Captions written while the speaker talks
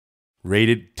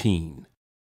Rated Teen.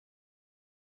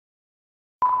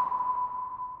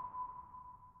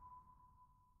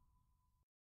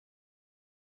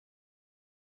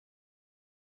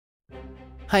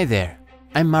 Hi there,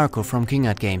 I'm Marco from King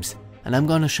Art Games, and I'm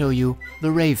gonna show you The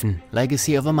Raven: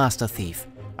 Legacy of a Master Thief,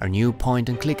 our new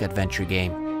point-and-click adventure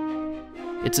game.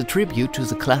 It's a tribute to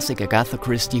the classic Agatha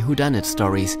Christie whodunit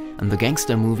stories and the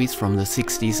gangster movies from the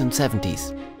 60s and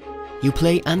 70s. You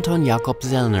play Anton Jakob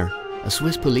Zellner, a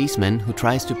Swiss policeman who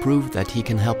tries to prove that he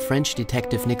can help French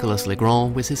detective Nicolas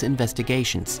Legrand with his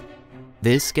investigations.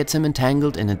 This gets him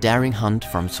entangled in a daring hunt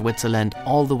from Switzerland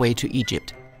all the way to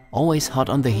Egypt, always hot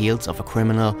on the heels of a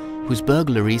criminal whose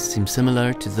burglaries seem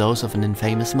similar to those of an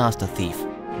infamous master thief.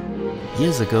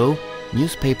 Years ago,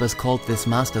 newspapers called this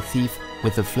master thief,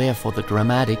 with a flair for the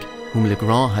dramatic, whom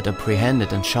Legrand had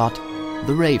apprehended and shot,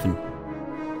 the Raven.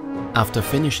 After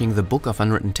finishing the Book of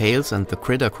Unwritten Tales and the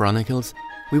Critter Chronicles,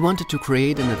 we wanted to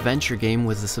create an adventure game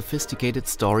with a sophisticated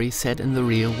story set in the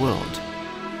real world.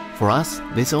 For us,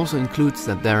 this also includes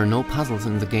that there are no puzzles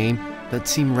in the game that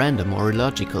seem random or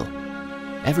illogical.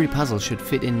 Every puzzle should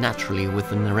fit in naturally with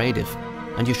the narrative,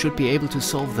 and you should be able to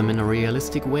solve them in a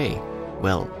realistic way.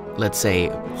 Well, let's say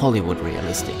Hollywood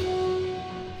realistic.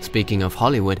 Speaking of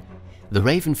Hollywood, The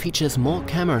Raven features more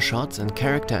camera shots and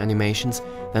character animations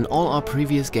than all our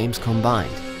previous games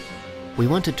combined. We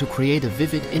wanted to create a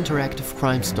vivid interactive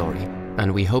crime story,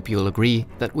 and we hope you'll agree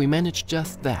that we managed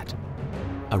just that.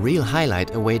 A real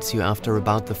highlight awaits you after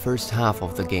about the first half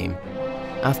of the game.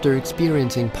 After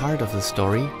experiencing part of the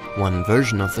story, one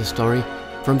version of the story,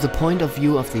 from the point of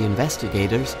view of the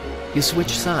investigators, you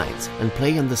switch sides and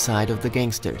play on the side of the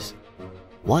gangsters.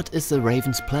 What is the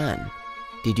Raven's plan?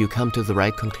 Did you come to the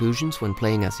right conclusions when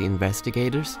playing as the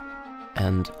investigators?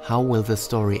 And how will the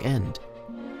story end?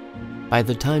 By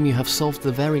the time you have solved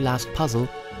the very last puzzle,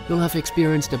 you'll have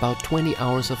experienced about 20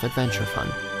 hours of adventure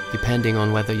fun, depending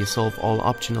on whether you solve all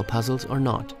optional puzzles or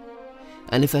not.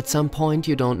 And if at some point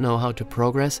you don't know how to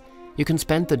progress, you can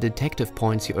spend the detective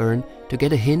points you earn to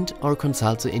get a hint or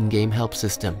consult the in-game help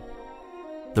system.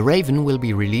 The Raven will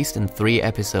be released in 3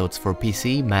 episodes for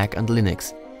PC, Mac and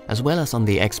Linux, as well as on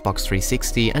the Xbox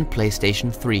 360 and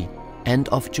PlayStation 3, end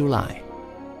of July.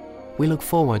 We look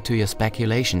forward to your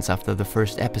speculations after the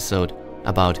first episode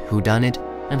about whodunit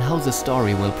and how the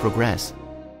story will progress.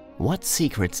 What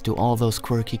secrets do all those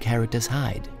quirky characters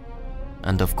hide?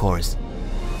 And of course,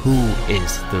 who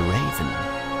is the Raven?